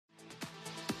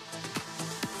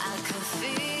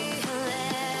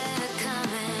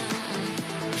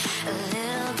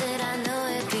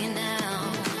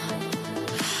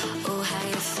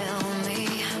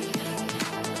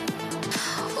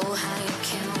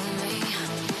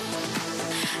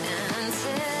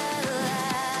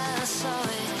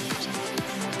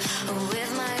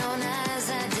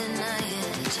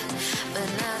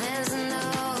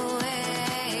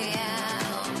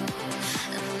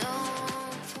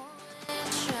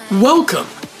Welcome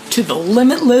to the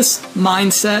Limitless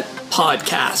Mindset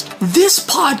Podcast. This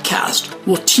podcast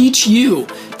will teach you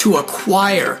to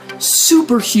acquire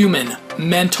superhuman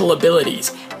mental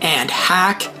abilities and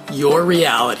hack your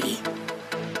reality.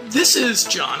 This is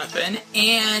Jonathan,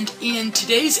 and in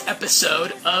today's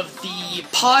episode of the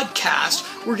podcast,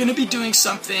 we're going to be doing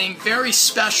something very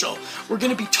special. We're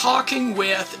going to be talking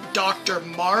with Dr.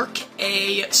 Mark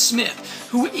A. Smith,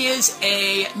 who is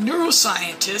a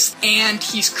neuroscientist, and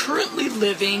he's currently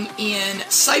living in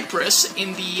Cyprus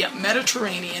in the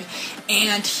Mediterranean,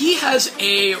 and he has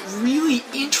a really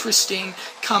interesting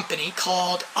company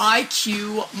called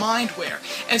IQ Mindware.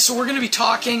 And so we're going to be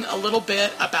talking a little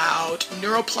bit about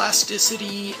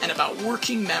neuroplasticity and about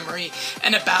working memory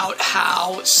and about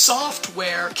how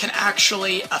software can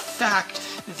actually affect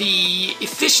the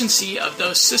efficiency of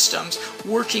those systems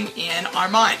working in our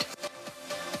mind.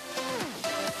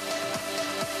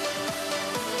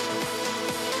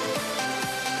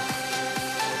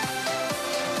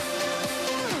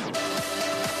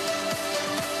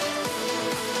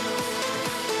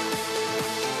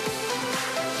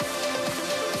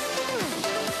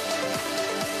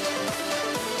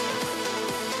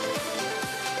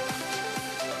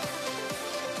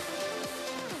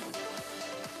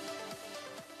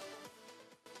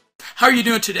 How are you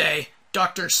doing today,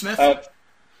 Dr. Smith?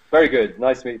 Very good.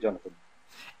 Nice to meet you, Jonathan.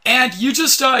 And you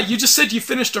just said you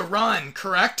finished a run,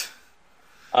 correct?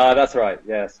 That's right.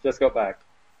 Yes, just got back.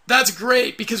 That's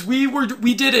great, because we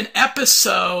did an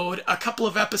episode a couple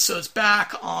of episodes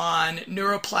back on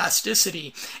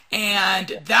neuroplasticity,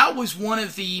 and that was one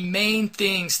of the main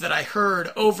things that I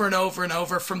heard over and over and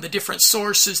over from the different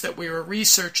sources that we were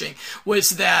researching,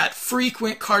 was that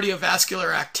frequent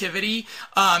cardiovascular activity,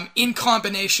 in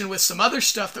combination with some other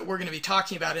stuff that we're going to be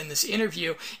talking about in this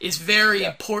interview, is very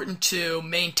important to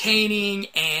maintaining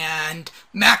and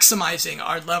maximizing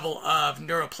our level of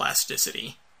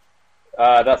neuroplasticity.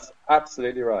 That's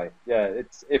absolutely right. Yeah,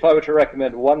 if I were to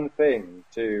recommend one thing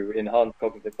to enhance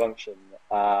cognitive function,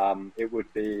 it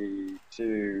would be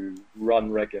to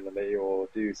run regularly or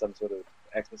do some sort of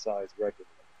exercise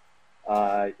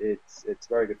regularly. It's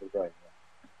very good for the brain.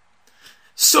 Yeah.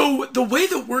 So the way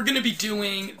that we're going to be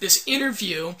doing this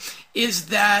interview is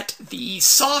that the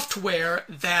software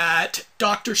that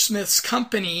Dr. Smith's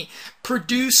company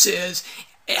produces,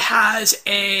 it has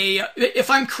if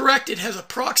I'm correct, it has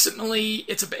approximately,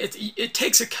 it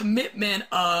takes a commitment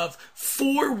of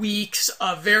 4 weeks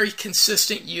of very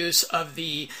consistent use of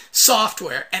the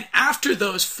software. And after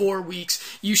those 4 weeks,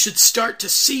 you should start to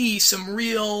see some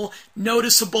real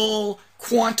noticeable,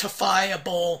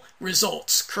 quantifiable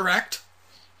results, correct?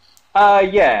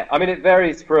 Yeah, I mean, it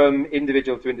varies from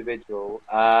individual to individual.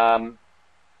 4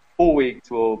 weeks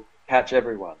will catch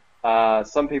everyone.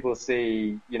 Some people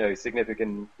see,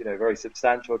 significant, very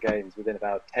substantial gains within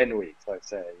about 10 weeks, I'd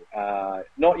say.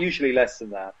 Not usually less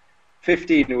than that.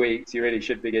 15 weeks, you really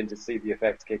should begin to see the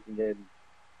effects kicking in.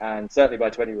 And certainly by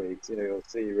 20 weeks, you'll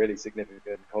see really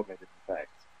significant cognitive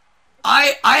effects.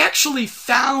 I actually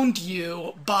found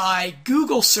you by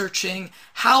Google searching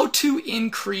how to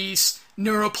increase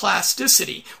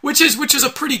neuroplasticity, which is a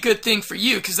pretty good thing for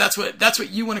you, because that's what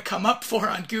you want to come up for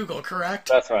on Google, correct?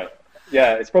 That's right.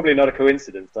 Yeah, it's probably not a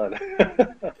coincidence either.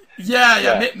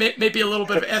 Yeah. Maybe a little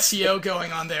bit of SEO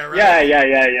going on there, right?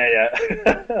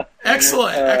 Yeah.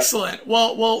 Excellent.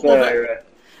 Well,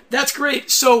 that's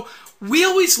great. So we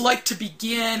always like to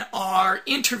begin our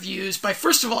interviews by,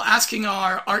 first of all, asking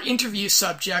our interview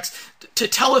subjects to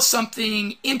tell us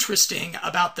something interesting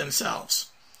about themselves.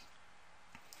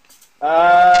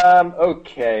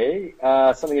 Okay.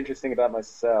 Something interesting about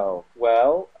myself.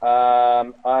 Well,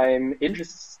 I'm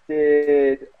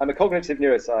a cognitive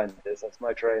neuroscientist. That's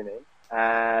my training.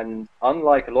 And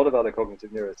unlike a lot of other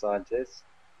cognitive neuroscientists,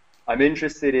 I'm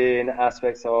interested in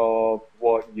aspects of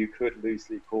what you could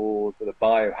loosely call sort of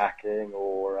biohacking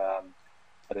or,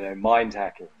 mind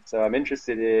hacking. So I'm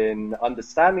interested in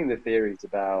understanding the theories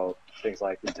about things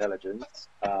like intelligence,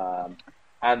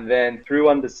 and then through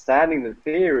understanding the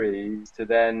theories to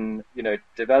then,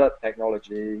 develop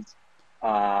technologies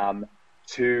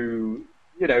to,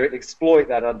 exploit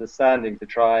that understanding to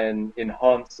try and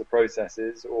enhance the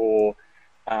processes or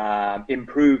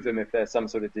improve them if there's some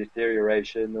sort of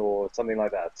deterioration or something like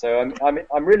that. So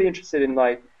I'm really interested in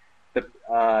like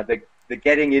the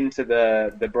getting into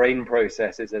the brain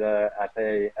processes at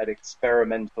an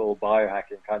experimental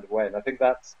biohacking kind of way, and I think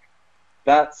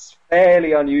that's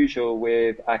fairly unusual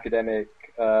with academic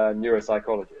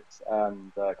neuropsychologists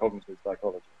and cognitive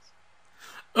psychologists.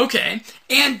 Okay,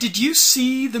 and did you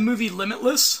see the movie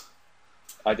Limitless?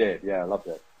 I did, yeah, I loved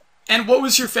it. And what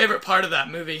was your favorite part of that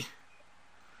movie?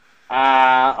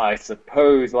 I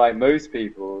suppose, like most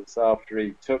people, it's after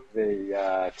he took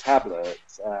the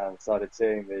tablets and started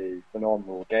seeing the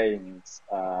phenomenal gains,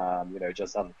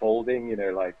 just unfolding,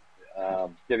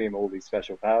 giving him all these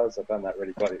special powers. I found that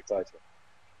really quite exciting.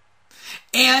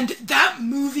 And that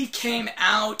movie came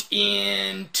out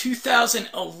in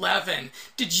 2011.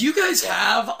 Did you guys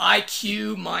have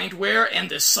IQ Mindware and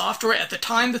this software at the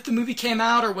time that the movie came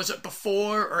out, or was it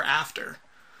before or after?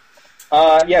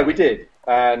 Yeah, we did.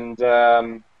 And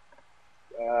you're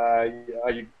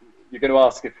going to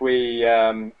ask if we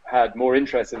had more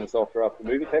interest in the software after the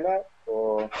movie came out,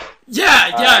 or?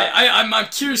 I'm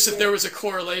curious if there was a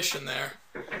correlation there.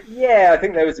 Yeah, I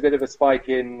think there was a bit of a spike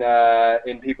in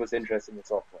people's interest in the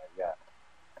software. Yeah.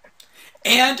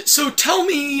 And so, tell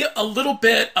me a little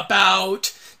bit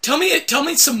about. Tell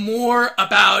me some more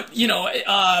about,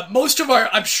 most of our,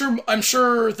 I'm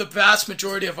sure the vast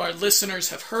majority of our listeners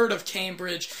have heard of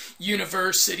Cambridge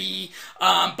University,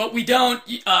 but we don't,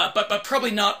 but probably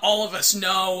not all of us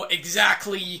know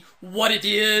exactly what it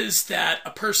is that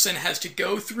a person has to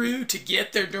go through to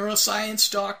get their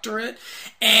neuroscience doctorate.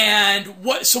 And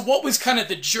what was kind of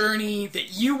the journey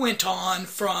that you went on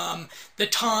from the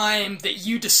time that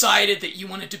you decided that you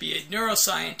wanted to be a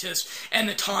neuroscientist and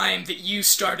the time that you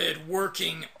started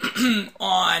working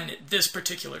on this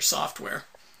particular software?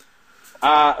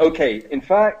 Okay. In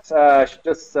fact, I should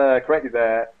just correct you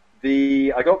there.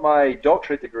 I got my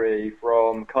doctorate degree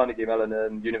from Carnegie Mellon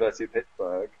and University of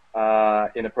Pittsburgh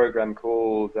in a program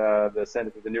called the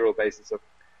Center for the Neural Basis of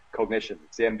Cognition,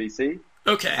 CNBC.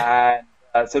 Okay.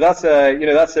 And so that's a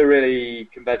really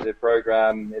competitive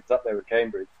program. It's up there with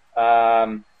Cambridge.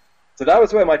 So that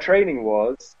was where my training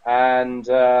was, and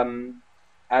then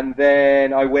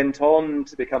I went on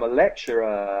to become a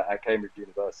lecturer at Cambridge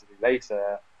University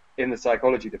later in the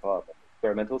psychology department,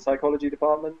 experimental psychology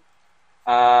department.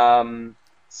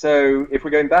 So if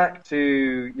we're going back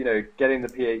to, getting the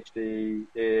PhD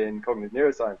in cognitive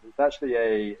neuroscience,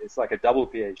 it's like a double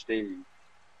PhD.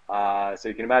 So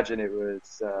you can imagine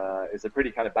it's a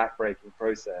pretty kind of backbreaking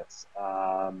process.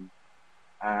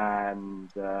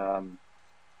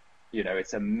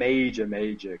 It's a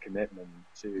major commitment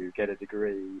to get a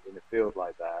degree in a field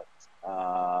like that.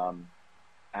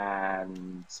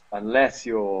 And unless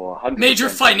you're 100% major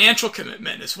financial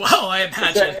commitment as well, I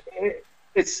imagine.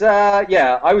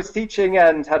 I was teaching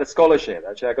and had a scholarship.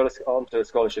 Actually, I got onto a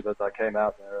scholarship as I came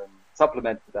out there and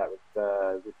supplemented that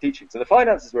with teaching. So the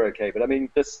finances were okay, but I mean,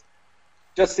 just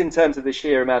in terms of the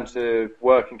sheer amount of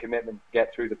work and commitment to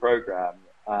get through the program,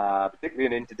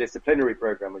 particularly an interdisciplinary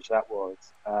program, which that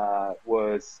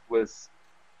was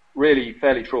really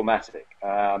fairly traumatic.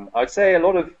 I'd say a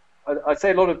lot of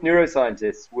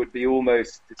neuroscientists would be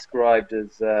almost described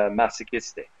as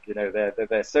masochistic.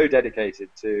 They're so dedicated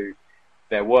to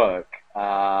their work,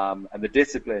 and the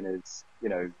discipline is,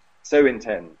 so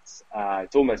intense.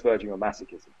 It's almost verging on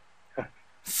masochism.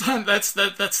 That's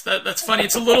funny.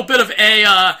 It's a little bit of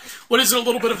a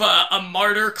little bit of a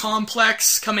martyr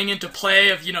complex coming into play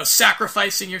of,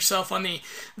 sacrificing yourself on the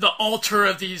altar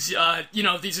of these,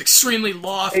 these extremely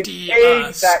lofty,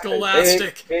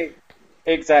 scholastic.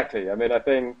 Exactly. I mean, I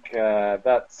think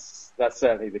that's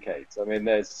certainly the case. I mean,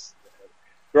 there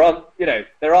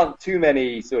aren't too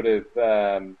many sort of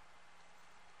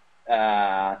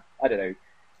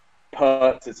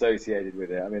perks associated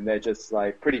with it. I mean, they're just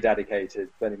like pretty dedicated,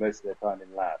 spending most of their time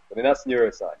in lab. I mean, that's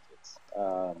neuroscientists.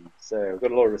 So I've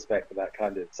got a lot of respect for that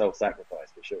kind of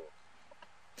self-sacrifice for sure.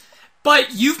 But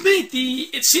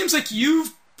it seems like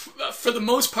you've, for the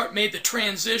most part, made the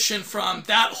transition from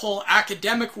that whole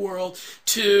academic world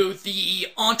to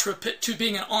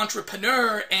being an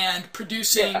entrepreneur and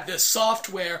producing this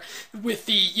software with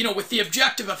the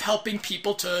objective of helping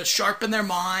people to sharpen their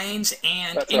minds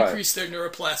and increase their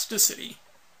neuroplasticity.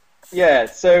 Yeah,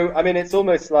 so I mean, it's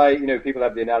almost like, people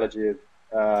have the analogy of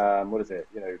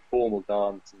formal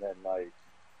dance and then like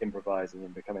improvising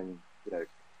and becoming,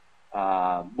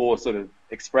 more sort of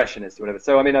expressionist or whatever.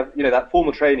 So, I mean, that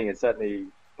formal training has certainly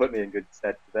put me in good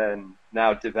stead to then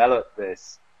now develop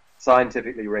this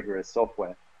scientifically rigorous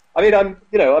software. I mean, I'm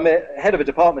a head of a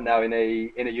department now in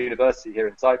a university here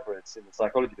in Cyprus in the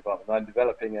psychology department. I'm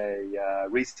developing a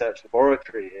research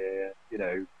laboratory here,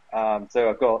 so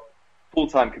I've got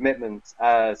full-time commitments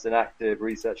as an active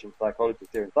researching psychologist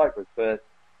here in Cyprus, but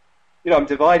I'm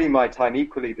dividing my time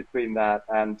equally between that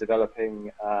and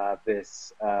developing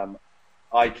this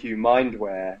IQ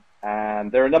Mindware.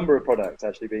 And there are a number of products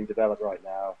actually being developed right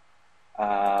now.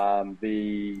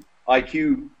 The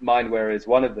IQ Mindware is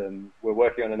one of them. We're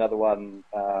working on another one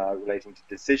relating to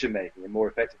decision making and more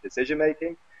effective decision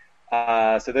making.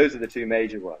 So those are the two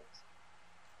major ones.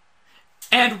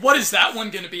 And what is that one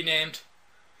going to be named?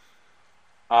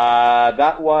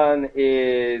 That one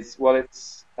is, well,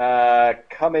 it's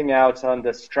coming out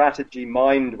under Strategy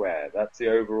Mindware. That's the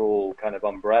overall kind of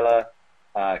umbrella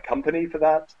company for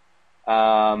that.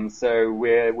 So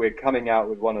we're coming out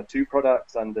with 1 or 2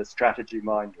 products under Strategy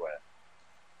Mindware.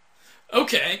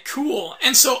 Okay, cool.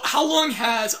 And so how long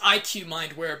has IQ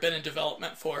Mindware been in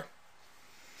development for?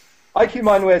 IQ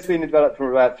Mindware has been developed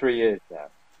for about 3 years now.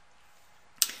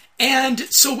 And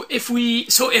so if we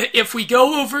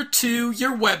go over to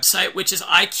your website, which is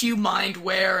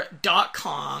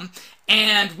iqmindware.com,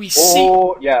 and we see...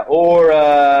 Or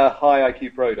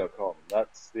highIQpro.com.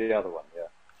 That's the other one, yeah.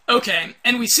 Okay,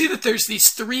 and we see that there's these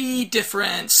 3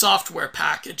 different software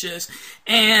packages,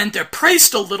 and they're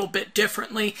priced a little bit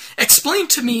differently. Explain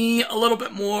to me a little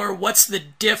bit more what's the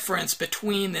difference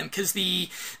between them, because a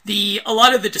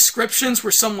lot of the descriptions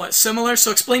were somewhat similar.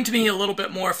 So explain to me a little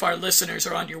bit more if our listeners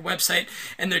are on your website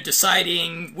and they're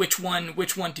deciding which one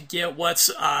to get. What's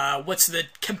the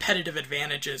competitive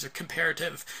advantages or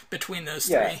comparative between those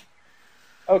 3?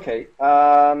 Okay.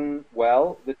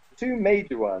 Well, the 2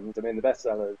 major ones, I mean, the best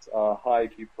sellers are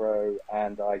HiIQ Pro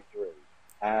and i3.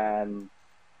 And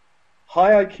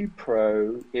HiIQ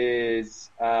Pro is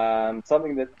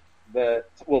something that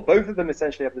both of them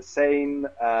essentially have the same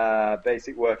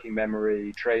basic working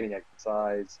memory training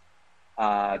exercise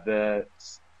that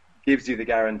gives you the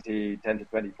guaranteed 10 to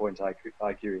 20 point IQ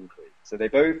increase. So they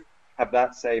both have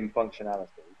that same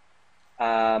functionality.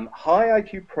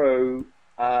 HiIQ Pro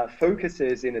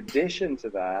focuses, in addition to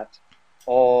that,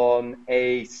 on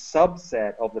a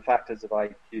subset of the factors of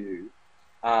IQ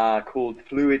called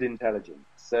fluid intelligence.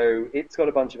 So it's got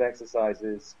a bunch of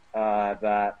exercises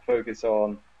that focus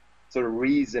on sort of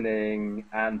reasoning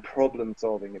and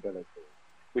problem-solving ability,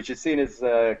 which is seen as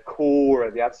the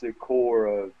absolute core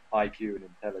of IQ and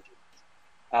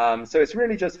intelligence. So it's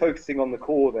really just focusing on the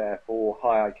core there for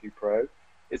HiIQ Pro.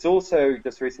 It's also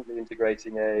just recently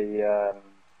integrating a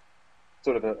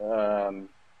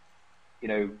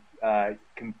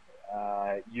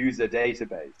user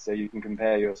database, so you can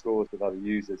compare your scores with other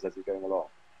users as you're going along,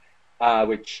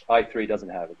 which i3 doesn't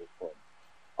have at this point.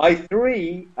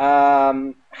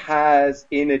 i3 has,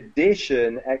 in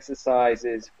addition,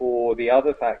 exercises for the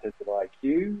other factors of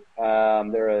IQ.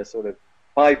 There are sort of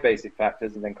 5 basic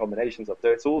factors and then combinations of. So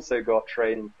it's also got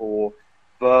training for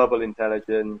verbal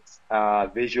intelligence,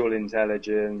 visual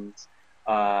intelligence,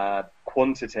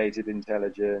 quantitative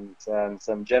intelligence, and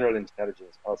some general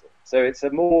intelligence puzzles. So it's a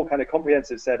more kind of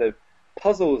comprehensive set of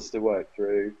puzzles to work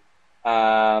through,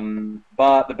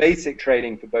 but the basic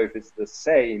training for both is the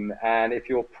same. And if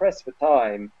you're pressed for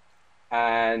time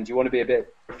and you want to be a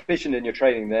bit proficient in your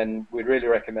training, then we'd really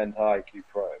recommend HiIQ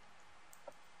Pro.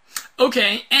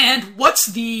 Okay, and what's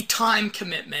the time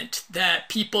commitment that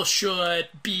people should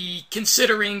be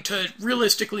considering to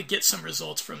realistically get some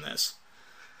results from this?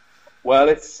 Well,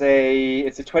 it's a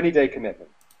 20-day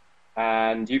commitment,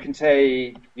 and you can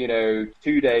take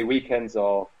 2-day weekends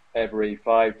off every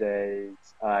 5 days.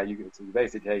 You can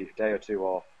basically take a day or 2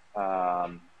 off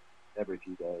every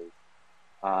few days,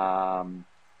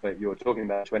 but you're talking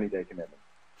about a 20-day commitment.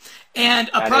 And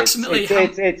approximately,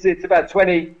 it's about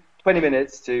 20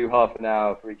 minutes to half an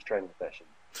hour for each training session.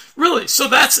 Really? So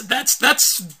that's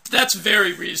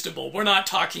very reasonable. We're not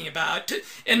talking about,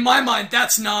 in my mind,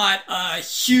 that's not a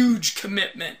huge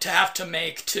commitment to have to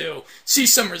make to see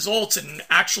some results and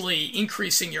actually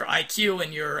increasing your IQ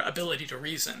and your ability to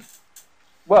reason.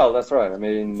 Well, that's right. I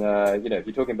mean, if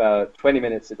you're talking about 20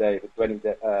 minutes a day for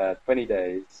 20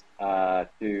 days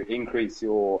to increase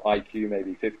your IQ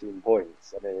maybe 15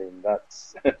 points, I mean,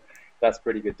 that's a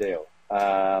pretty good deal.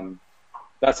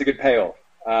 That's a good payoff.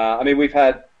 I mean, we've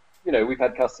had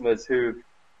customers who've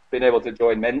been able to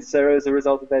join Mensa as a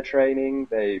result of their training.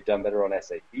 They've done better on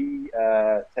SAT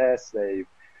tests. They've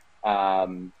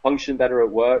functioned better at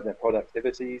work. Their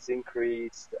productivity's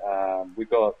increased.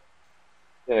 We've got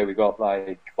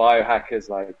like biohackers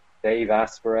like Dave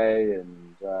Asprey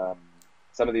and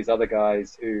some of these other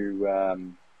guys who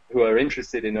are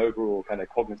interested in overall kind of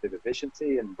cognitive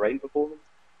efficiency and brain performance,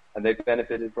 and they've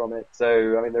benefited from it.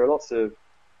 So, I mean, there are lots of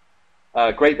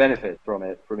great benefit from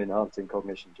enhancing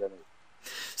cognition generally.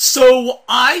 So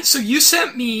you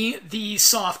sent me the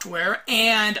software,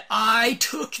 and I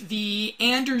took the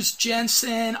Anders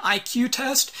Jensen IQ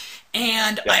test,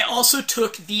 and I also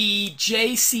took the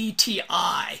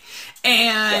JCTI.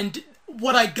 And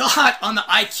what I got on the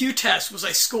IQ test was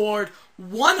I scored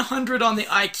 100 on the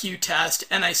IQ test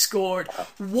and I scored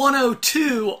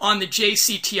 102 on the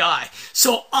JCTI.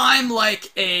 So I'm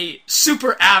like a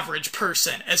super average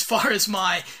person as far as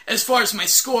my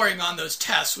scoring on those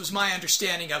tests was my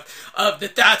understanding of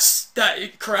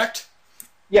that correct?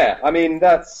 Yeah, I mean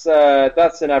that's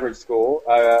an average score,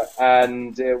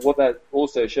 and what that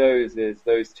also shows is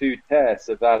those two tests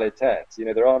are valid tests. You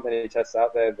know, there aren't many tests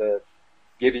out there that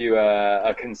give you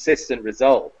a consistent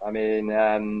result. I mean,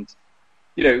 and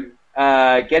you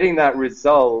know, getting that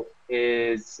result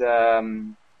is,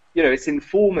 it's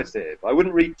informative. I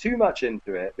wouldn't read too much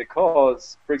into it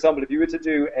because, for example, if you were to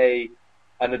do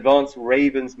an advanced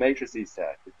Ravens matrices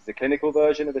test, which is a clinical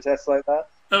version of a test like that,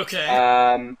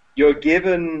 okay, you're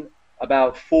given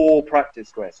about 4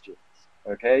 practice questions,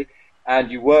 okay?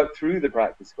 And you work through the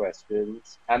practice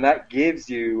questions, and that gives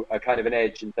you a kind of an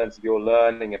edge in terms of your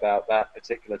learning about that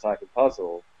particular type of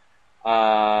puzzle.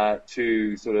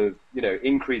 To sort of,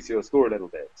 increase your score a little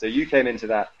bit. So you came into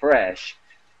that fresh.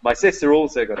 My sister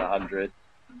also got 100.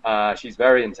 She's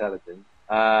very intelligent.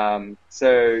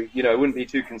 So, I wouldn't be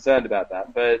too concerned about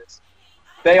that. But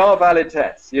they are valid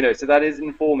tests, so that is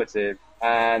informative.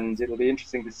 And it'll be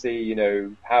interesting to see,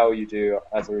 how you do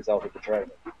as a result of the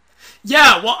training.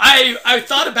 Yeah, well, I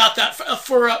thought about that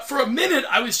for a minute.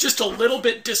 I was just a little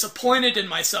bit disappointed in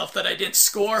myself that I didn't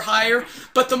score higher.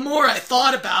 But the more I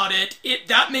thought about it,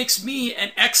 that makes me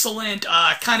an excellent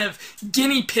kind of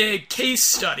guinea pig case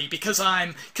study because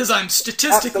I'm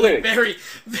statistically Absolutely. very,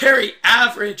 very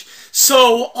average.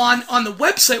 So on the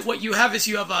website, what you have is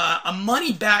you have a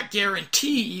money back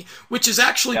guarantee, which is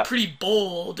actually pretty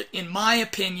bold, in my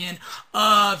opinion,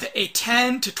 of a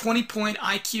 10 to 20 point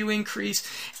IQ increase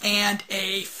and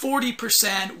a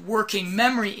 40% working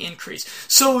memory increase.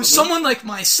 So someone like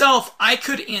myself, I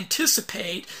could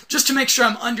anticipate, just to make sure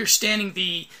I'm understanding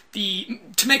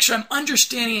to make sure I'm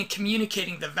understanding and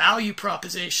communicating the value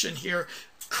proposition here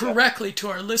correctly to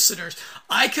our listeners,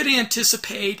 I could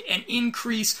anticipate an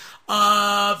increase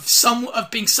of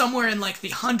being somewhere in like the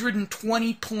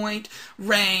 120 point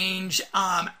range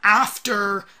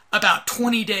after about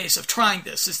 20 days of trying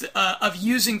this, of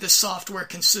using the software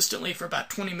consistently for about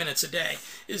 20 minutes a day.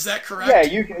 Is that correct? Yeah,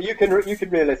 you can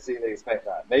realistically expect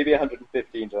that. Maybe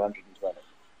 115 to 120.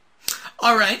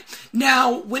 All right.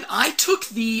 Now, when I took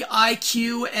the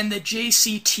IQ and the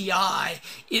JCTI,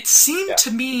 it seemed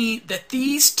to me that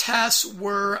these tests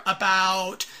were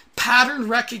about pattern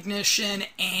recognition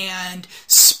and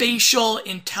spatial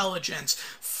intelligence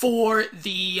for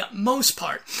the most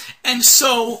part. And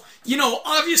so,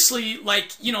 obviously,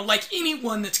 like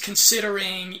anyone that's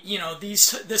considering,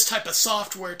 this type of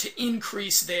software to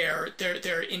increase their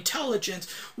intelligence,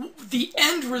 the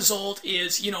end result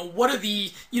is, what are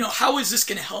the, how is this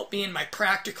going to help me in my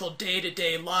practical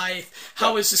day-to-day life?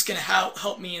 How is this going to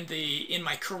help me in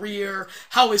my career?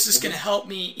 How is this going to help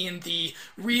me in the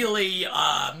really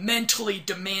mentally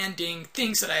demanding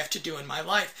things that I have to do in my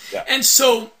life? Yeah. And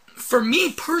so, for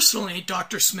me personally,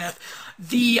 Dr. Smith,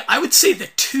 I would say the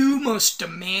two most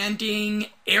demanding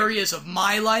areas of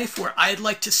my life where I'd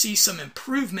like to see some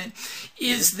improvement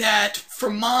is that for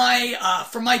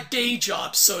my day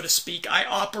job, so to speak, I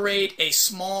operate a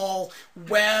small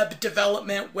web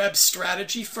development, web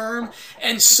strategy firm,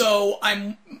 and so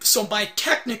my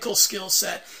technical skill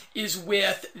set is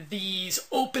with these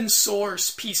open source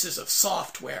pieces of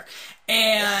software.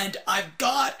 And I've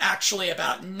got actually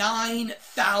about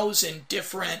 9,000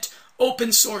 different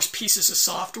open source pieces of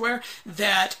software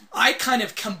that I kind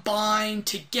of combine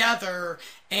together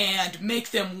and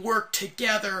make them work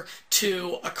together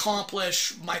to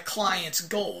accomplish my clients'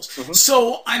 goals.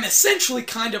 So I'm essentially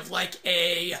kind of like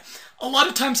a lot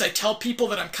of times I tell people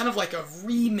that I'm kind of like a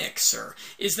remixer,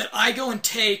 is that I go and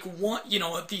take one,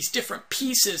 of these different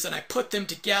pieces and I put them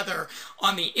together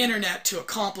on the internet to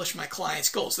accomplish my clients'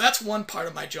 goals. So that's one part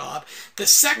of my job. The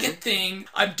second thing,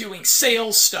 I'm doing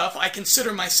sales stuff. I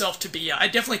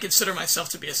definitely consider myself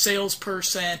to be a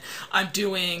salesperson. I'm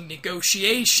doing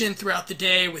negotiation throughout the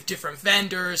day with different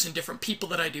vendors and different people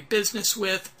that I do business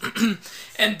with.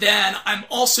 And then I'm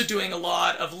also doing a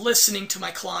lot of listening to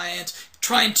my clients,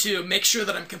 trying to make sure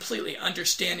that I'm completely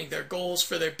understanding their goals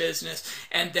for their business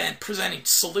and then presenting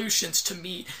solutions to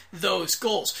meet those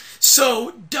goals.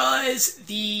 So does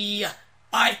the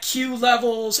IQ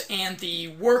levels and the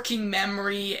working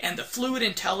memory and the fluid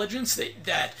intelligence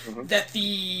that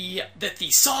the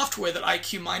software that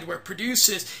IQ Mindware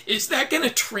produces, is that going to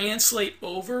translate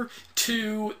over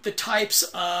to the types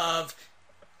of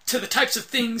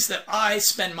things that I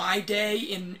spend my day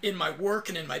in my work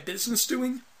and in my business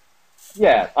doing?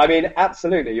 Yeah, I mean,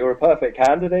 absolutely. You're a perfect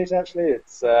candidate, actually.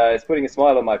 It's putting a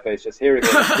smile on my face just hearing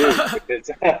what you do.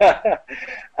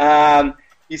 Because,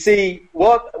 you see,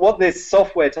 what this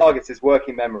software targets is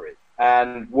working memory.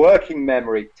 And working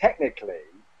memory, technically,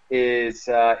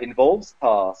 involves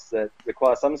tasks that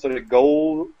require some sort of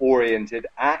goal-oriented,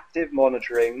 active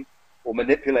monitoring or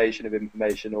manipulation of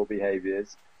information or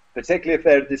behaviors, particularly if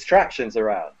there are distractions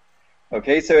around.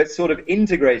 Okay, so it's sort of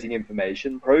integrating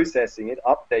information, processing it,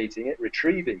 updating it,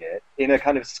 retrieving it in a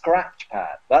kind of scratch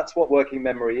pad. That's what working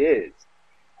memory is.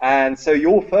 And so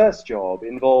your first job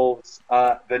involves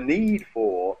the need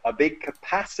for a big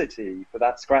capacity for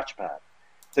that scratch pad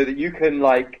so that you can,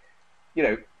 like, you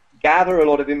know, gather a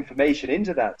lot of information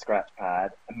into that scratch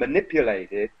pad and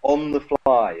manipulate it on the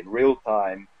fly in real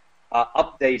time,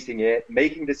 updating it,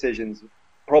 making decisions,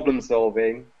 problem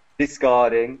solving,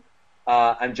 discarding,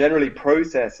 and generally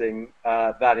processing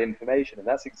that information. And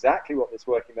that's exactly what this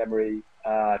working memory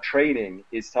training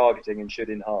is targeting and should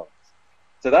enhance.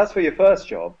 So that's for your first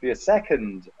job. For your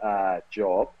second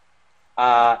job,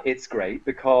 it's great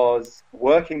because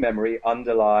working memory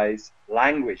underlies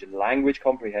language and language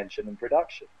comprehension and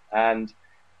production. And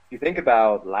if you think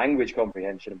about language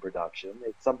comprehension and production,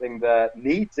 it's something that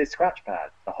needs this scratch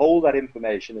pad to hold that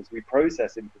information as we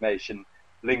process information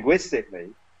linguistically.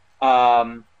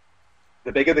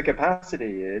 The bigger the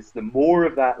capacity is, the more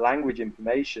of that language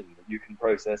information that you can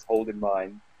process, hold in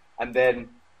mind, and then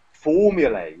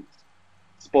formulate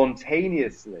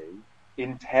spontaneously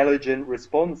intelligent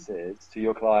responses to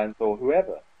your clients or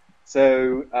whoever.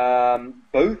 So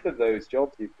both of those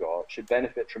jobs you've got should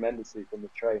benefit tremendously from this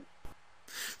training.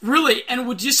 Really? And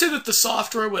would you say that the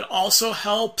software would also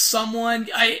help someone?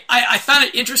 I found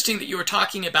it interesting that you were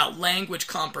talking about language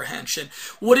comprehension.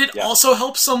 Would it also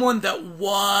help someone that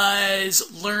was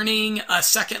learning a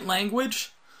second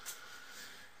language?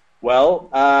 Well,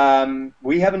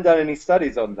 we haven't done any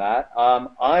studies on that.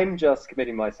 I'm just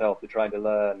committing myself to trying to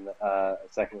learn a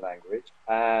second language,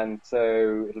 and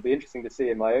so it'll be interesting to see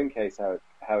in my own case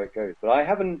how it goes. But I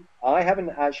haven't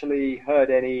actually heard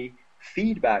any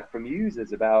feedback from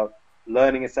users about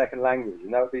learning a second language,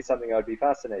 and that would be something I'd be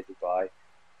fascinated by.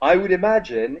 I would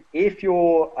imagine if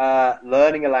you're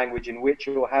learning a language in which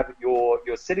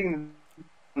you're sitting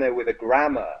there with a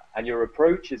grammar, and your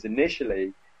approach is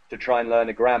initially to try and learn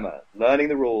a grammar, learning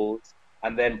the rules,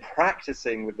 and then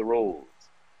practicing with the rules.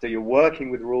 So you're working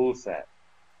with rule sets.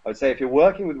 I would say if you're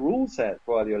working with rule sets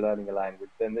while you're learning a language,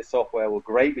 then this software will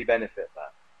greatly benefit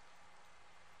that.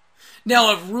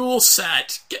 Now, a rule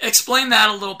set, explain that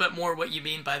a little bit more, what you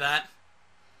mean by that.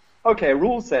 Okay, a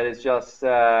rule set is just,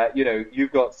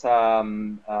 you've got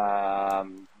some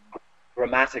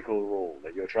grammatical rule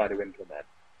that you're trying to implement.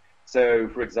 So,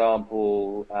 for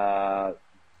example,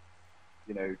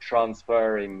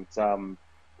 transferring some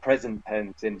present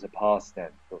tense into past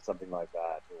tense or something like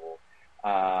that,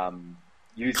 or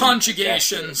using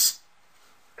conjugations,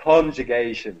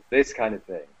 this kind of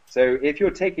thing. So if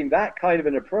you're taking that kind of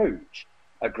an approach,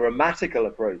 a grammatical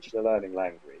approach to learning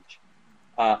language,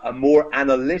 a more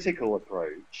analytical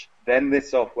approach, then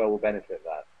this software will benefit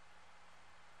that.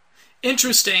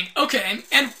 Interesting. Okay,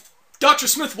 and Dr.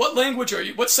 Smith,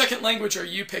 what second language are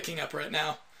you picking up right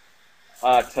now?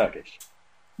 Turkish.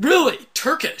 Really?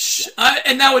 Turkish? Yeah.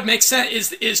 And that would make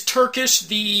sense. Is Turkish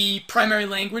the primary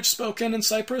language spoken in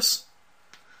Cyprus?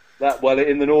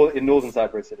 In northern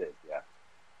Cyprus it is, yeah.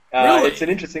 Really? It's an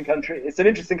interesting country.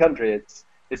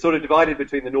 It's sort of divided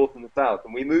between the north and the south,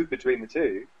 and we move between the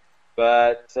two.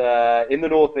 But in the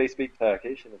north they speak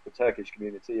Turkish, and it's the Turkish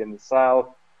community. In the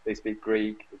south they speak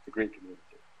Greek. It's the Greek community.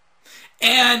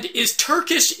 And is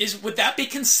Turkish, would that be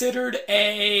considered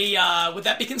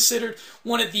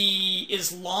one of the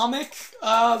Islamic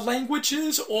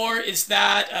languages, or is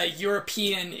that a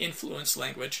European influenced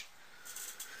language?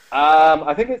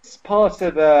 I think it's part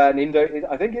of an Indo.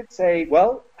 I think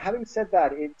having said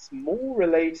that, it's more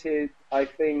related, I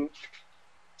think,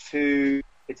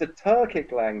 it's a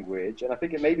Turkic language, and I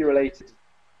think it may be related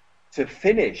to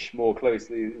Finnish more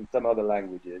closely than some other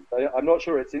languages. I'm not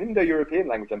sure. It's an Indo-European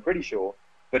language, I'm pretty sure,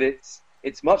 but it's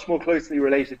much more closely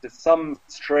related to some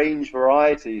strange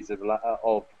varieties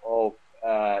of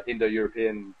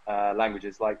Indo-European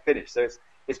languages like Finnish. So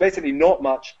it's basically not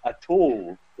much at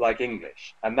all like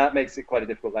English, and that makes it quite a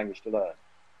difficult language to learn.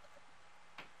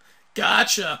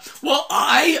 Gotcha. Well,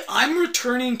 I'm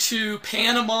returning to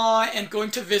Panama and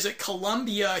going to visit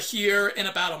Colombia here in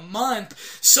about a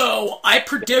month. So I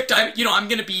predict I'm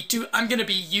going to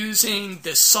be using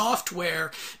this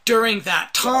software during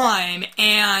that time,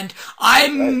 and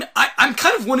I'm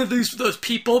kind of one of those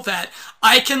people that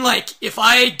I can, like, if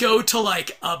I go to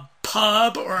like a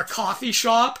pub or a coffee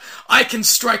shop, I can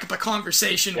strike up a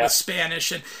conversation with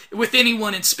Spanish and with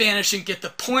anyone in Spanish and get the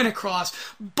point across.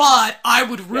 But I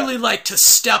would really like to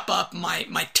step up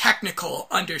my technical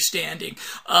understanding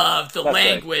of the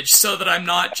language so that I'm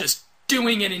not just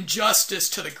doing an injustice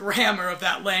to the grammar of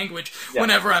that language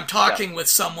whenever I'm talking with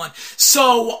someone.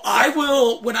 So I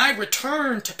will, when I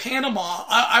return to Panama,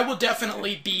 I will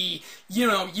definitely be,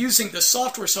 using the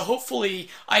software. So hopefully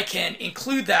I can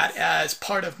include that as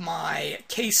part of my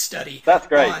case study. That's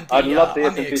great. I'd love to hear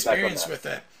on some the feedback on experience that. with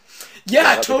it.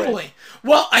 Yeah, totally.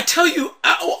 Well, I tell you,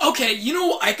 okay,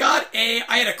 I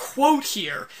had a quote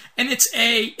here, and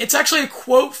it's actually a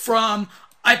quote from,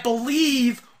 I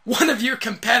believe, one of your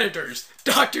competitors,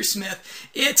 Dr. Smith.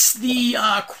 It's the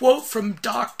quote from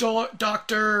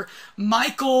Dr.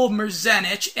 Michael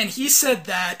Merzenich, and he said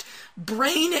that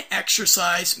brain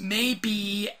exercise may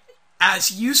be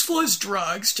as useful as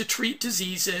drugs to treat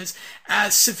diseases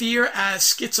as severe as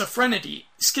schizophrenia.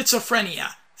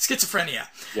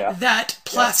 That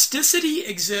plasticity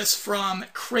exists from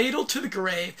cradle to the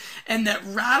grave, and that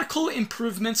radical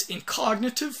improvements in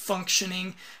cognitive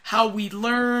functioning, how we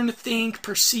learn, think,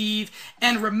 perceive,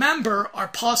 and remember are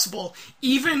possible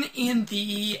even in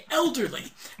the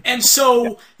elderly. And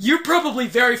so you're probably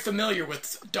very familiar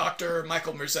with Dr.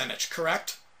 Michael Merzenich,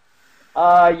 correct?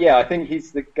 I think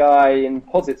he's the guy in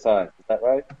Posit Science. Is that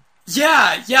right?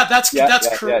 Yeah, that's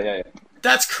correct. Yeah.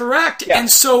 That's correct. Yeah.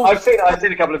 And so I've seen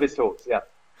a couple of his talks. Yeah.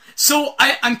 So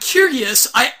I'm curious.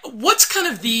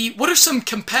 What are some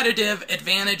competitive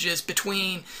advantages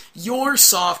between your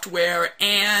software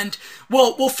and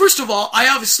well, first of all, I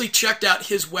obviously checked out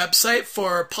his website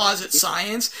for Posit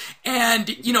Science, and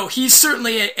he's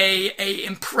certainly a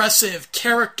impressive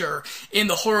character in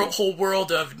the whole world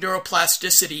of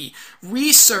neuroplasticity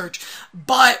research.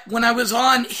 But when I was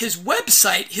on his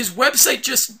website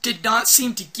just did not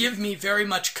seem to give me very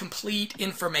much complete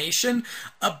information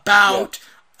about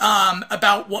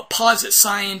what Posit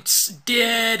Science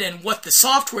did and what the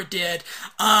software did,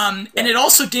 and it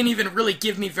also didn't even really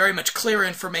give me very much clear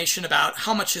information about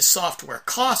how much his software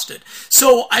costed.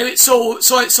 So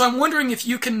I'm wondering if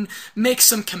you can make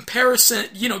some comparison,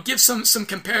 give some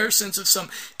comparisons of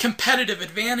some competitive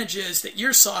advantages that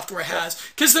your software has,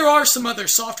 because there are some other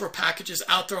software packages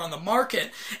out there on the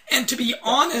market, and to be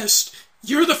honest,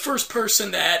 you're the first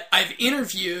person that I've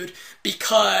interviewed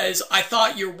because I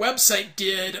thought your website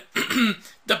did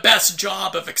the best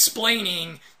job of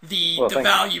explaining the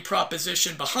value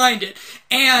proposition behind it.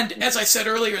 And as I said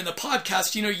earlier in the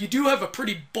podcast, you do have a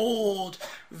pretty bold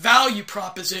value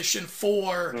proposition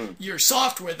for your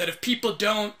software, that if people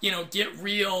don't, get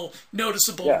real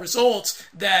noticeable results,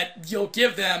 that you'll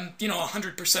give them,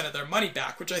 100% of their money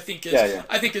back, which I think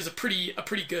is a pretty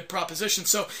good proposition.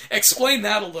 So explain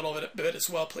that a little bit as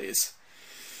well, please.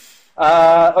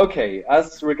 Okay,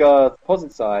 as regards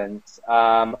Posit Science,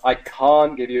 I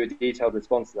can't give you a detailed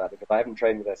response to that because I haven't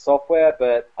trained with their software,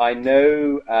 but I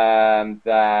know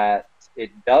that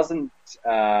it doesn't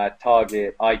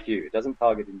target IQ, it doesn't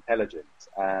target intelligence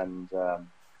and,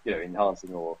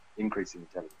 enhancing or increasing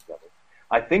intelligence levels.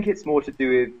 I think it's more to do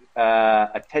with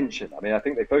attention. I mean, I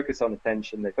think they focus on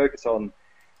attention, they focus on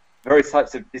various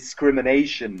types of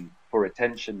discrimination for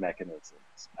attention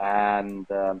mechanisms, and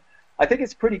I think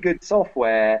it's pretty good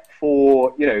software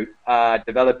for,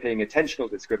 developing attentional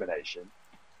discrimination,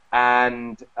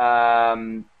 and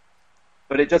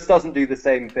but it just doesn't do the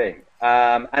same thing,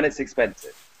 and it's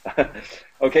expensive.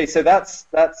 Okay, so that's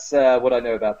what I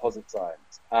know about Posit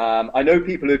Science. I know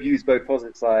people who've used both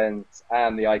Posit Science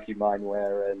and the IQ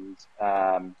Mindware, and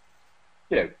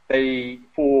they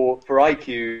for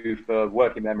IQ, for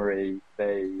working memory,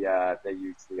 they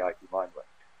use the IQ Mindware.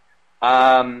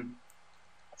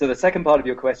 So the second part of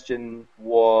your question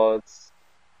was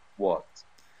what?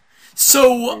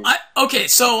 So I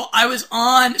was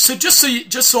on. So just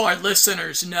so our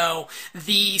listeners know,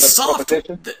 the software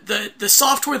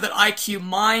that IQ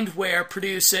Mindware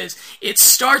produces, it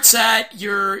starts at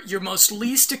your most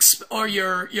least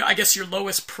your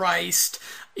lowest priced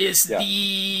is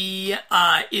the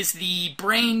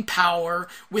brain power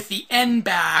with the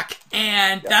NBAC,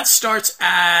 and that starts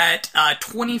at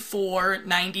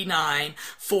 $24.99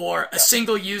 for a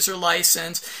single user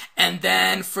license, and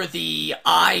then for the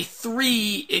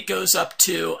i3 it goes up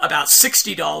to about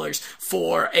 $60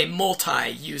 for a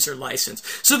multi-user license.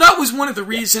 So that was one of the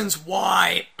reasons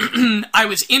why I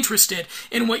was interested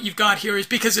in what you've got here, is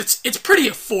because it's pretty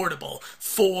affordable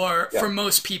for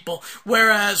most people.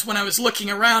 Whereas when I was looking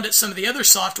around around at some of the other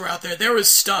software out there, there was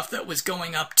stuff that was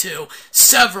going up to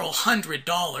several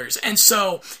 $100s. And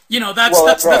so,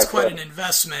 that's quite an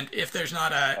investment if there's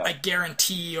not a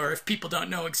guarantee, or if people don't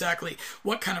know exactly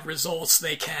what kind of results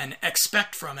they can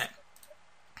expect from it.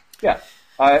 Yeah.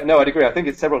 No, I'd agree. I think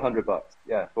it's several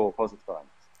 $100, for Positive Science.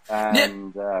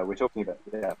 And we're talking about,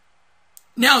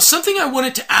 Now, something I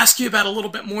wanted to ask you about a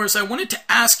little bit more is I wanted to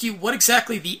ask you what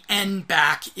exactly the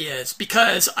NBAC is,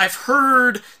 because I've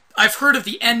heard of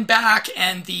the NBAC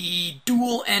and the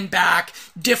dual NBAC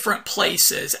different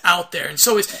places out there. And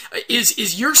so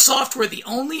is your software the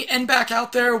only NBAC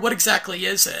out there? What exactly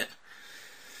is it?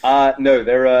 No,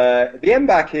 the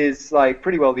NBAC is like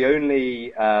pretty well the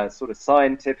only sort of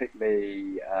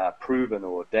scientifically proven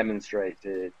or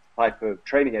demonstrated type of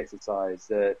training exercise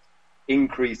that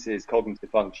increases cognitive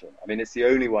function. I mean, it's the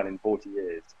only one in 40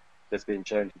 years that's been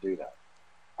shown to do that.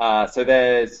 So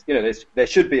there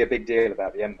should be a big deal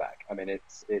about the NBAC. I mean,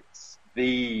 it's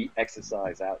the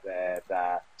exercise out there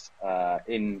that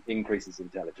increases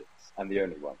intelligence, and the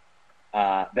only one.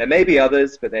 There may be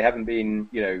others, but they haven't been,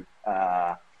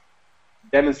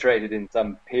 demonstrated in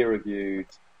some peer-reviewed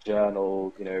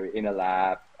journal, in a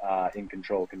lab, in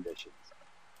controlled conditions.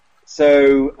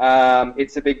 So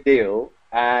it's a big deal.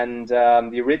 And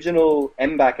the original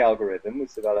NBAC algorithm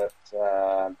was developed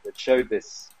that showed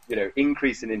this,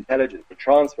 increase in intelligence, the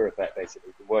transfer effect,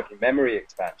 basically, from working memory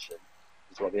expansion,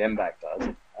 is what the NBAC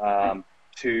does,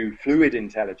 to fluid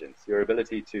intelligence, your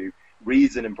ability to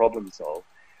reason and problem solve.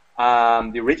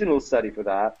 The original study for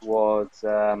that was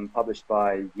published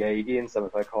by Yagi and some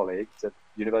of her colleagues at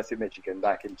the University of Michigan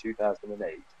back in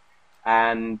 2008.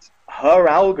 And her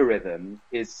algorithm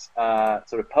is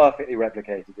sort of perfectly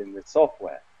replicated in the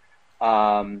software.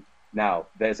 Now,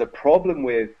 there's a problem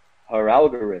with her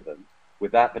algorithm,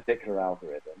 with that particular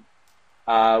algorithm,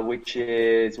 which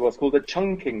is what's called a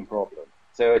chunking problem.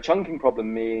 So a chunking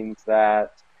problem means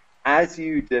that as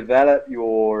you develop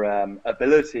your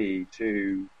ability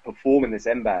to perform in this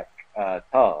NBAC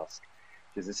task,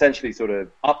 which is essentially sort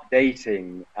of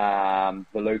updating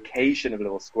the location of a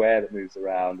little square that moves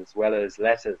around, as well as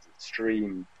letters that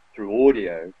stream through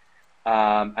audio,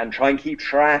 and try and keep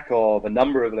track of a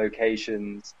number of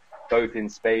locations, both in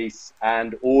space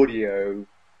and audio,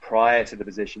 prior to the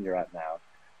position you're at now.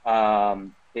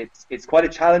 It's quite a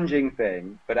challenging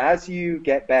thing, but as you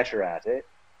get better at it,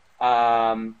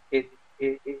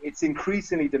 it's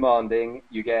increasingly demanding.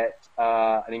 You get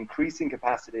an increasing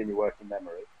capacity in your working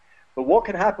memory. But what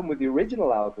can happen with the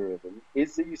original algorithm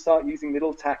is that you start using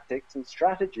little tactics and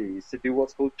strategies to do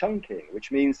what's called chunking,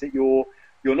 which means that you're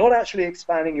not actually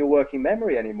expanding your working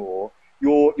memory anymore.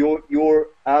 You're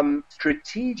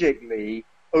strategically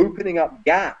opening up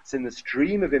gaps in the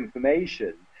stream of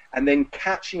information and then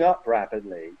catching up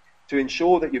rapidly to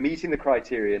ensure that you're meeting the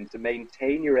criterion to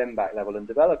maintain your NBAC level and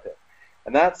develop it.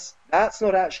 And that's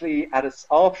not actually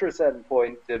after a certain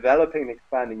point developing and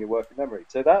expanding your working memory.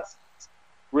 So that's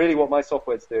really what my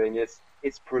software is doing.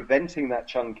 It's preventing that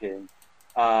chunking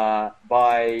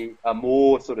by a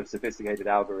more sort of sophisticated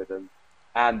algorithm,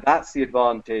 and that's the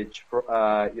advantage for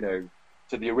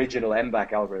to the original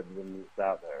NBAC algorithm that's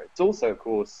out there. It's also, of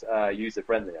course, user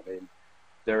friendly. I mean,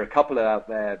 there are a couple out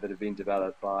there that have been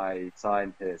developed by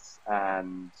scientists,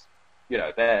 and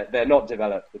they're not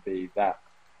developed to be that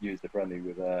user friendly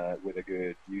with a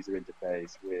good user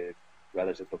interface, with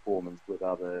relative performance with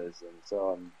others, and so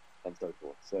on and so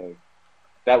forth. So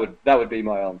that would be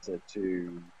my answer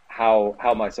to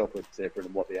how my software is different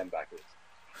and what the NBAC is.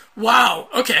 Wow.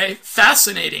 Okay.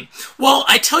 Fascinating. Well,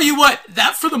 I tell you what,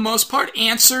 that for the most part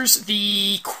answers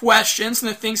the questions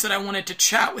and the things that I wanted to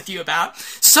chat with you about.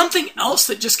 Something else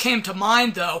that just came to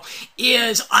mind, though,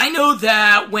 is I know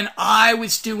that when I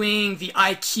was doing the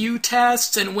IQ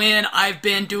tests and when I've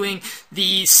been doing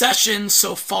the sessions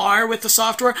so far with the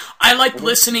software, I like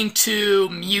listening to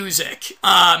music.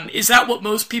 Is that what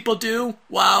most people do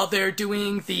while they're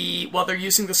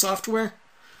using the software?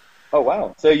 Oh,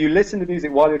 wow. So you listen to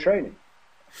music while you're training?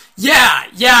 Yeah,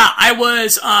 I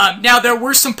was, now there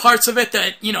were some parts of it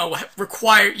that,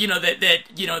 required, that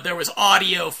there was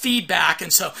audio feedback,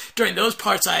 and so during those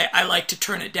parts I like to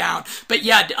turn it down. But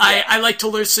yeah, I like to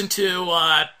listen to,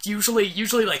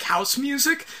 usually like house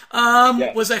music,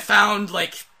 was I found,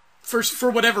 like,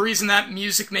 for whatever reason, that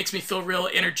music makes me feel real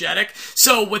energetic.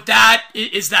 So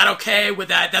is that okay?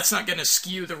 That's not going to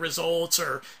skew the results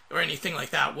or anything like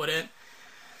that, would it?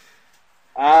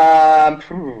 I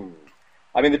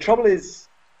mean, the trouble is,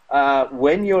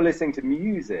 when you're listening to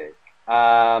music,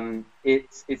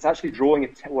 it's actually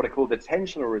drawing what are called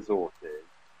attentional resources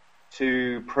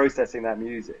to processing that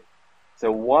music. So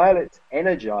while it's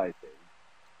energizing,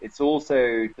 it's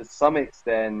also to some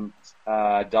extent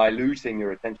diluting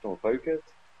your attentional focus.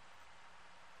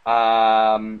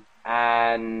 And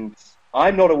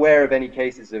I'm not aware of any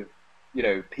cases of,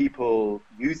 people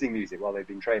using music while they've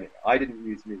been training. I didn't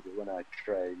use music when I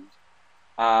trained.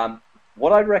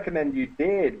 What I'd recommend you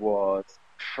did was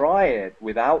try it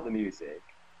without the music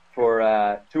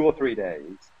for 2 or 3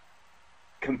 days.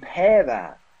 Compare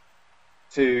that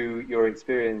to your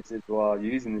experiences while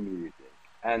using the music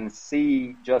and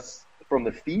see, just from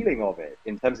the feeling of it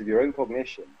in terms of your own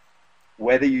cognition,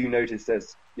 whether you notice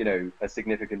there's, a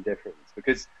significant difference.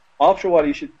 Because after a while,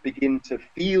 you should begin to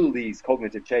feel these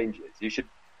cognitive changes. You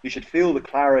should feel the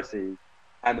clarity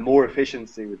and the more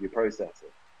efficiency with your processing.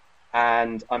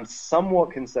 And I'm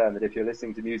somewhat concerned that if you're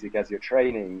listening to music as you're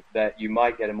training, that you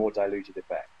might get a more diluted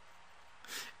effect.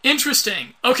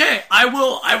 Interesting. Okay, I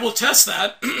will test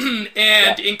that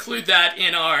and include that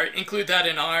in our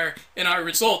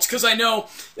results, because I know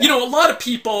a lot of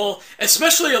people,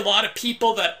 especially a lot of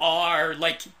people that are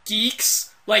like geeks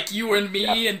like you and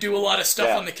me and do a lot of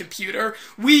stuff on the computer.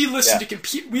 We listen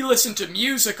we listen to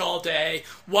music all day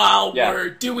while we're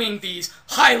doing these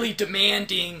highly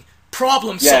demanding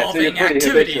problem solving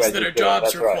activities that our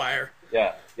jobs require.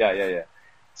 Right. Yeah.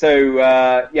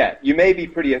 So, you may be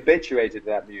pretty habituated to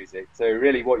that music. So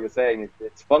really what you're saying is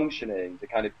it's functioning to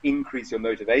kind of increase your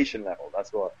motivation level.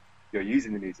 That's what you're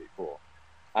using the music for.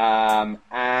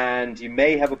 And you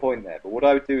may have a point there. But what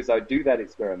I would do is I would do that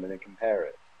experiment and compare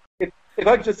it. If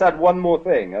I could just add one more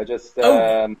thing, because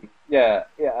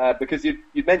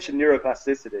you mentioned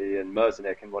neuroplasticity and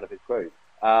Merzenich in one of his quotes.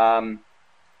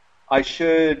 I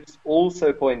should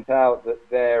also point out that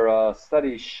there are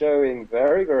studies showing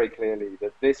very, very clearly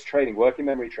that this training, working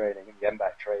memory training and the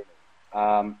MBAC training,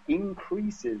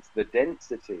 increases the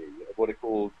density of what are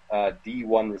called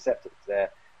D1 receptors.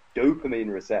 They're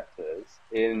dopamine receptors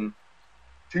in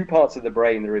 2 parts of the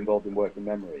brain that are involved in working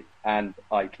memory and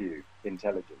IQ,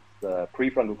 intelligence, the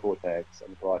prefrontal cortex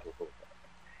and the parietal cortex.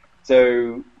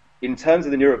 So in terms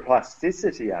of the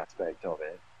neuroplasticity aspect of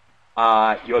it,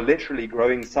 you're literally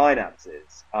growing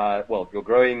synapses. You're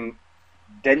growing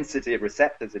density of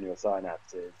receptors in your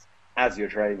synapses as you're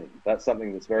training. That's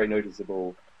something that's very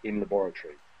noticeable in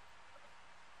laboratory.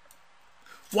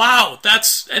 Wow,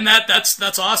 that's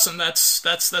awesome.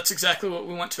 That's exactly what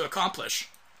we want to accomplish.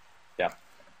 Yeah,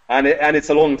 and it's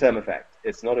a long-term effect.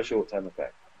 It's not a short-term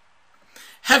effect.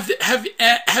 Have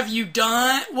you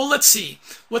done, well, let's see,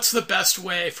 what's the best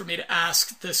way for me to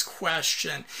ask this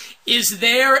question? Is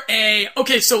there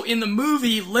so in the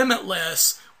movie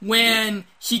Limitless, when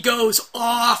he goes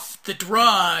off the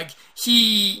drug,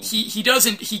 he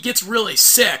gets really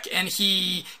sick and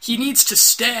he needs to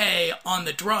stay on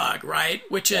the drug, right?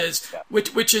 Which is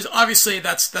obviously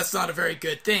that's not a very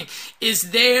good thing.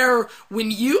 Is there,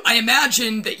 I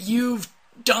imagine that you've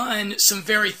done some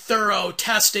very thorough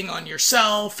testing on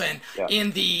yourself and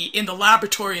in the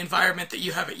laboratory environment that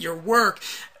you have at your work.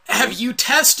 Have you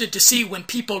tested to see when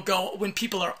people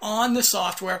are on the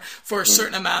software for a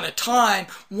certain amount of time,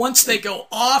 once they go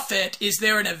off it, is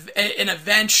there an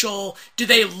eventual, do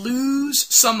they lose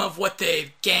some of what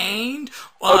they've gained?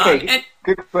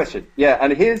 Good question. Yeah,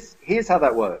 and here's how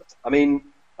that works. I mean,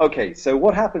 so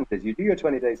what happens is you do your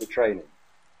 20 days of training,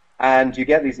 and you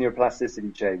get these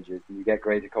neuroplasticity changes, and you get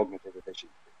greater cognitive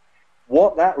efficiency.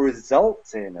 What that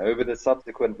results in over the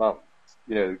subsequent months,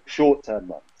 short-term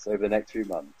months, over the next few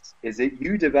months, is that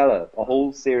you develop a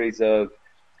whole series of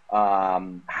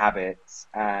habits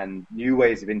and new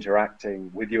ways of interacting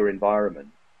with your environment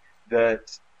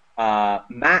that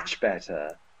match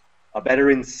better, are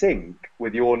better in sync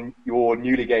with your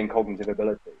newly gained cognitive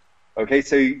ability. Okay,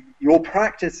 so your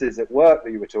practices at work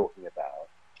that you were talking about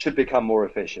should become more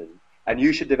efficient, and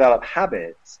you should develop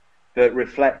habits that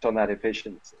reflect on that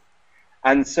efficiency.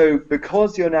 And so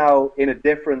because you're now in a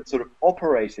different sort of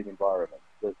operating environment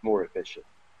that's more efficient,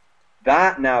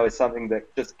 that now is something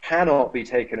that just cannot be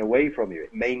taken away from you.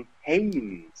 It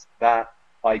maintains that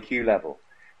IQ level.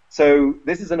 So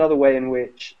this is another way in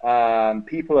which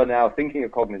people are now thinking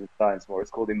of cognitive science more.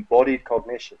 It's called embodied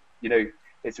cognition.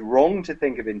 It's wrong to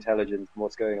think of intelligence and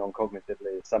what's going on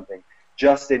cognitively as something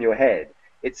just in your head.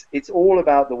 It's all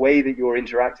about the way that you're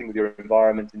interacting with your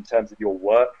environment in terms of your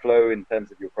workflow, in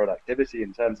terms of your productivity,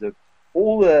 in terms of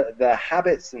all the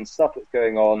habits and stuff that's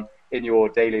going on in your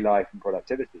daily life and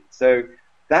productivity. So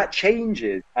that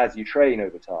changes as you train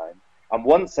over time. And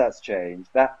once that's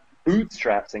changed, that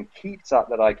bootstraps and keeps up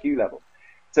that IQ level.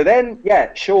 So then,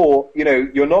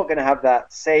 you're not going to have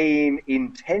that same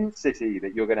intensity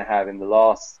that you're going to have in the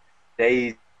last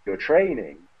days of your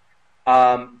training.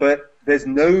 But there's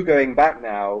no going back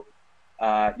now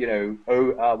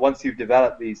once you've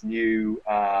developed these new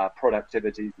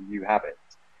productivity, new habits.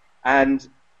 And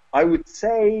I would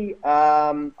say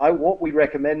what we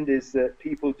recommend is that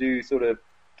people do sort of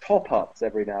top-ups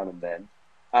every now and then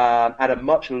at a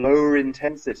much lower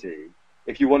intensity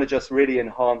if you want to just really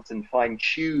enhance and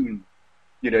fine-tune,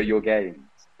 your gains.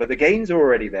 But the gains are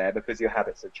already there because your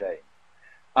habits have changed.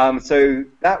 So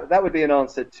that would be an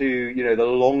answer to, the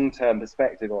long-term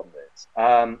perspective on this.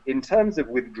 In terms of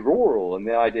withdrawal and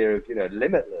the idea of,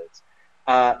 limitless,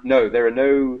 no, there are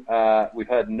no, we've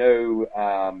heard no,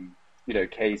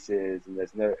 cases, and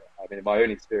there's no, in my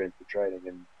own experience with training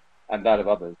and that of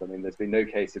others, there's been no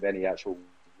case of any actual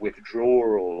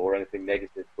withdrawal or anything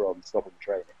negative from stopping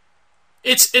training.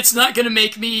 It's not going to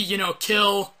make me,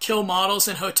 kill models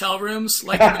in hotel rooms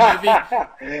like in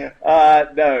the movie.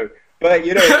 No, but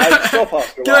I'd stop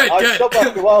after a while. I'd stop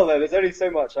after a while though. There's only so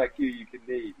much IQ you can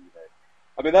need.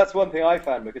 That's one thing I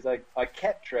found because I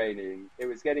kept training. It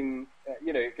was getting,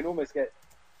 it can almost get,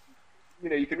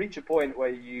 you can reach a point where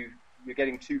you're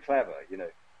getting too clever,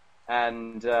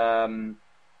 and to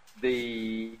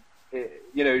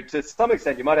some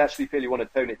extent you might actually feel you want to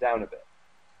tone it down a bit.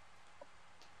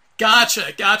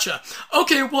 Gotcha.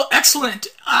 Okay, well, excellent.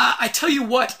 I tell you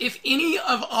what, if any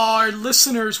of our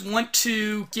listeners want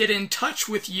to get in touch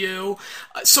with you,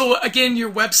 so again,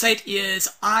 your website is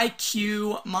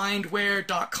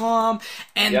iqmindware.com,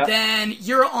 and then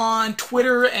you're on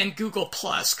Twitter and Google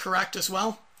Plus, correct, as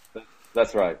well?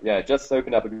 That's right. Yeah, just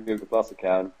opened up a Google Plus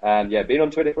account, and been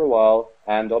on Twitter for a while,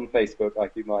 and on Facebook,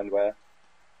 IQ Mindware.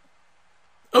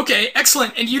 Okay,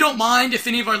 excellent. And you don't mind if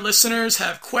any of our listeners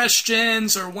have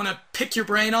questions or want to pick your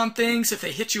brain on things if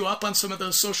they hit you up on some of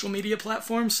those social media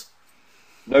platforms?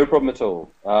 No problem at all.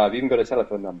 I've even got a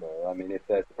telephone number. If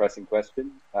there's a pressing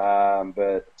question.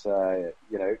 Certainly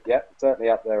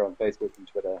up there on Facebook and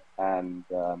Twitter and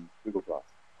Google Plus.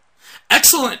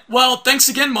 Excellent. Well, thanks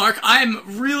again, Mark.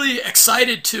 I'm really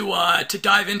excited to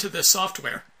dive into this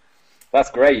software. That's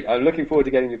great. I'm looking forward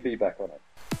to getting your feedback on it.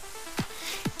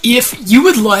 If you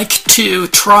would like to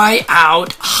try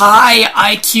out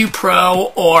High IQ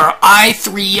Pro or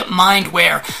i3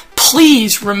 Mindware,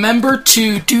 please remember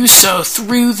to do so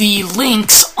through the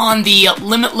links on the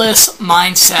Limitless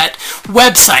Mindset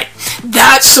website.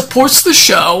 That supports the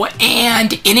show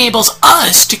and enables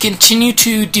us to continue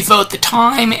to devote the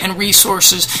time and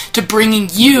resources to bringing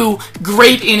you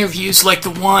great interviews like the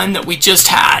one that we just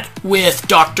had with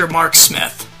Dr. Mark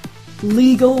Smith.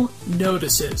 Legal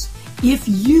notices. If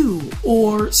you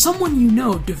or someone you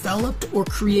know developed or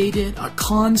created a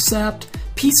concept,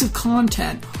 piece of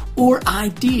content, or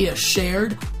idea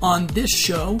shared on this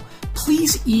show,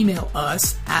 please email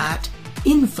us at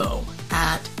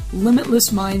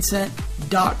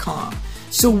info@limitlessmindset.com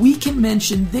so we can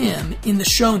mention them in the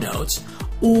show notes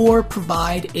or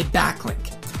provide a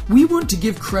backlink. We want to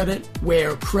give credit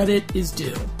where credit is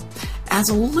due. As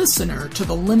a listener to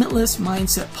the Limitless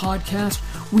Mindset podcast,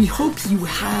 we hope you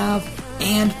have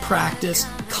and practice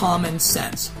common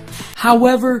sense.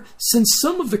 However, since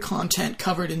some of the content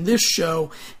covered in this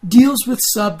show deals with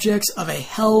subjects of a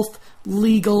health,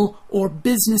 legal, or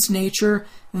business nature,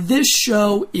 this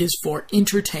show is for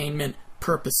entertainment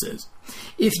purposes.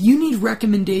 If you need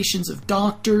recommendations of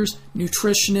doctors,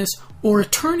 nutritionists, or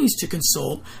attorneys to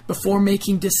consult before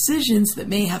making decisions that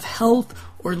may have health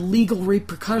or legal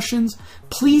repercussions,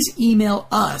 please email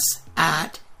us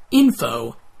at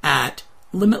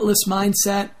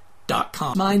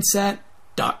info@limitlessmindset.com.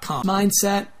 Mindset.com.